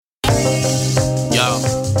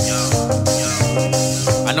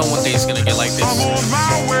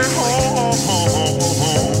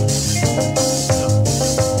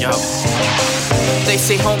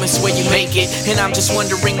say home is where you make it, and I'm just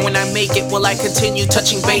wondering when I make it, will I continue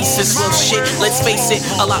touching bases? Well shit, let's face it,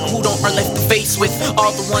 a lot who don't are left to face with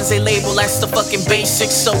all the ones they label as the fucking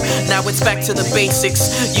basics. So now it's back to the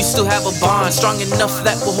basics. You still have a bond strong enough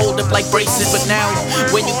that will hold up like braces, but now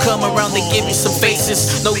when you come around they give you some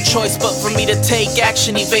faces. No choice but for me to take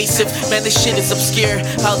action evasive. Man, this shit is obscure,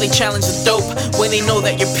 how they challenge the dope when they know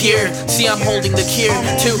that you're pure. See, I'm holding the cure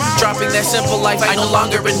to dropping that simple life I no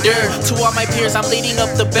longer endure. To all my peers, I'm leading up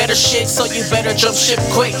the better shit, so you better jump ship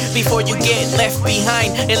quick before you get left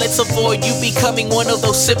behind. And let's avoid you becoming one of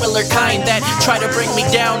those similar kind that try to bring me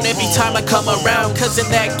down every time I come around, cause in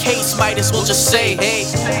that case might as well just say, hey,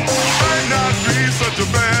 might not be such a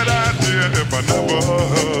bad idea if I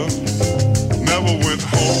never